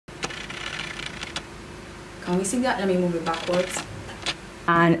Can we see that? Let me move it backwards.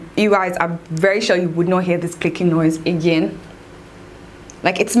 And you guys, I'm very sure you would not hear this clicking noise again.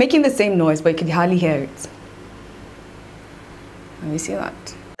 Like, it's making the same noise, but you can hardly hear it. Can you see that?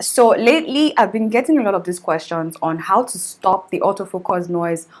 So lately, I've been getting a lot of these questions on how to stop the autofocus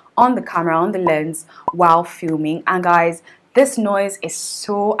noise on the camera, on the lens, while filming. And guys, this noise is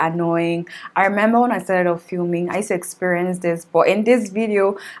so annoying. I remember when I started off filming, I used to experience this, but in this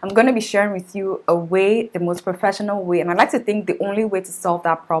video, I'm going to be sharing with you a way, the most professional way, and I like to think the only way to solve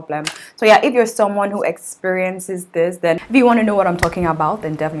that problem. So yeah, if you're someone who experiences this, then if you want to know what I'm talking about,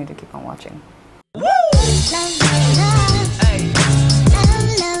 then definitely keep on watching. Woo!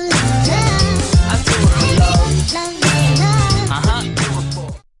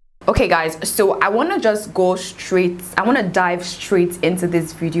 Okay guys, so I want to just go straight, I want to dive straight into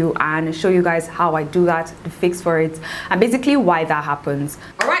this video and show you guys how I do that, the fix for it, and basically why that happens.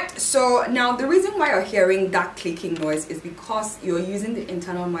 Alright, so now the reason why you're hearing that clicking noise is because you're using the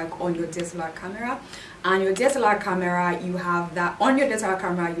internal mic on your DSLR camera, and your DSLR camera, you have that, on your DSLR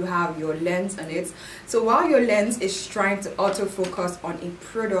camera you have your lens on it. So while your lens is trying to autofocus on a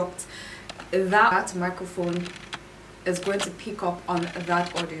product, that microphone is going to pick up on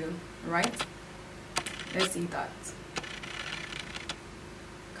that audio, right? Let's see that.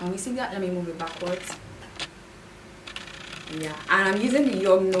 Can we see that? Let me move it backwards. Yeah, and I'm using the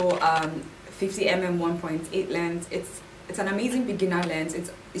Yongnuo 50mm 1.8 lens. It's an amazing beginner lens.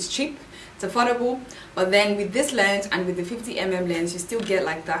 It's cheap, it's affordable, but then with this lens and with the 50mm lens, you still get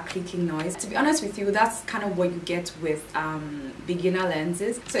like that clicking noise. To be honest with you, that's kind of what you get with beginner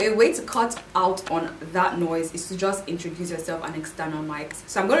lenses. So a way to cut out on that noise is to just introduce yourself an external mic.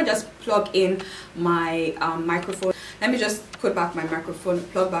 So I'm going to just plug in my microphone. Let me just put back my microphone,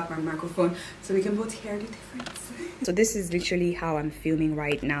 plug back my microphone, so we can both hear the difference. So this is literally how I'm filming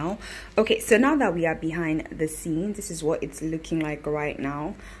right now. Okay, so now that we are behind the scenes, this is what it's looking like right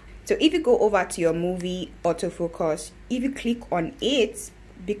now. So if you go over to your movie autofocus, if you click on it,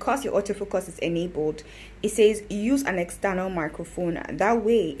 because your autofocus is enabled, it says use an external microphone. That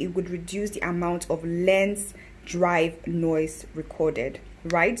way it would reduce the amount of lens drive noise recorded,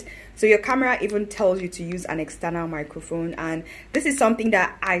 right? So your camera even tells you to use an external microphone, and this is something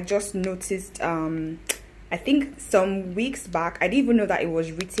that I just noticed I think some weeks back. I didn't even know that it was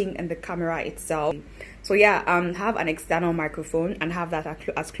written in the camera itself. So yeah, have an external microphone and have that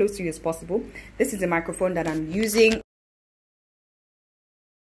as close to you as possible. This is the microphone that I'm using.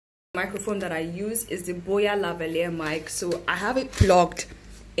 The microphone that I use is the Boya lavalier mic. So I have it plugged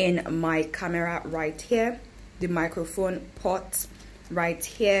in my camera right here, the microphone port right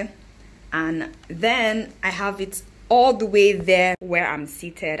here, and then I have it all the way there where I'm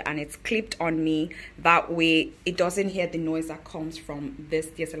seated, and it's clipped on me. That way it doesn't hear the noise that comes from this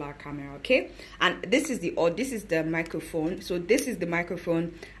DSLR camera. Okay, and this is the microphone. So this is the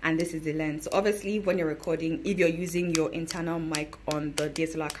microphone and this is the lens. So obviously when you're recording, if you're using your internal mic on the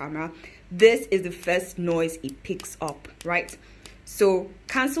DSLR camera, this is the first noise it picks up, right? So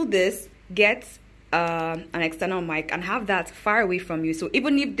cancel this, get an external mic and have that far away from you. So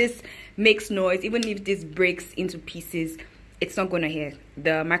even if this makes noise, even if this breaks into pieces, it's not going to hear.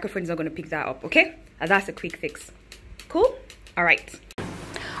 The microphone is not going to pick that up. Okay, and that's a quick fix. Cool. All right.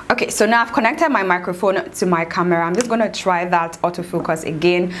 Okay, so now I've connected my microphone to my camera. I'm just going to try that autofocus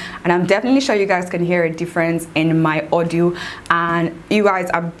again, and I'm definitely sure you guys can hear a difference in my audio, and you guys,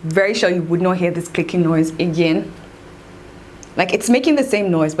 I'm very sure you would not hear this clicking noise again. Like, it's making the same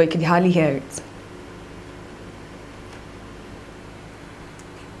noise, but you can hardly hear it.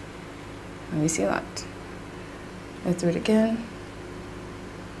 Let me see that. Let's do it again.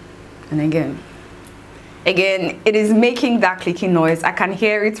 And again. Again, it is making that clicking noise. I can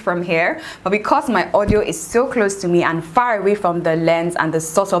hear it from here, but because my audio is so close to me and far away from the lens and the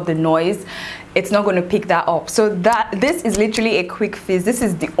source of the noise, it's not going to pick that up. So this is literally a quick fix. This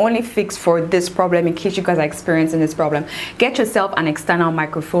is the only fix for this problem in case you guys are experiencing this problem. Get yourself an external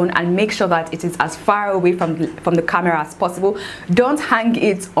microphone and make sure that it is as far away from the camera as possible. Don't hang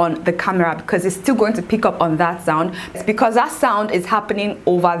it on the camera because it's still going to pick up on that sound. It's because that sound is happening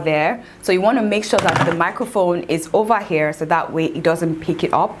over there. So you want to make sure that the microphone is over here so that way it doesn't pick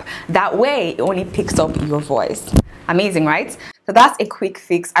it up. That way it only picks up your voice. Amazing, right? So that's a quick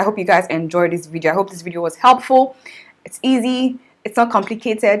fix. I hope you guys enjoyed this video. I hope this video was helpful. It's easy, it's not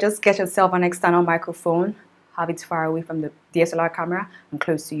complicated. Just get yourself an external microphone, have it far away from the DSLR camera and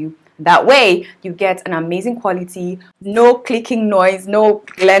close to you. That way you get an amazing quality, no clicking noise, no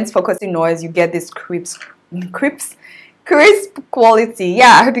lens focusing noise. You get this crisp crisp quality.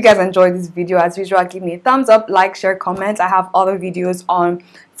 Yeah, I hope you guys enjoyed this video. As usual, give me a thumbs up, like, share, comment. I have other videos on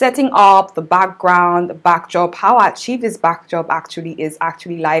setting up the background, the backdrop, how I achieve this backdrop is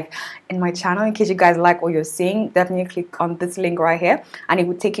actually live in my channel. In case you guys like what you're seeing, definitely click on this link right here and it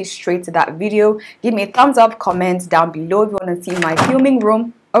will take you straight to that video. Give me a thumbs up, comment down below if you want to see my filming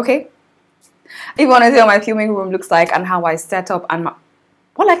room. Okay, if you want to see what my filming room looks like and how I set up and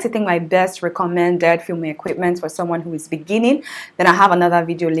what I like to think my best recommended filming equipment for someone who is beginning, then I have another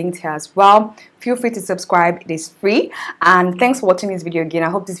video linked here as well. Feel free to subscribe, it is free. And thanks for watching this video again. I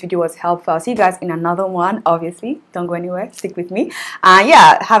hope this video was helpful. I'll see you guys in another one. Obviously, don't go anywhere, stick with me.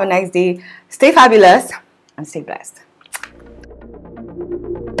 Yeah, have a nice day, stay fabulous and stay blessed.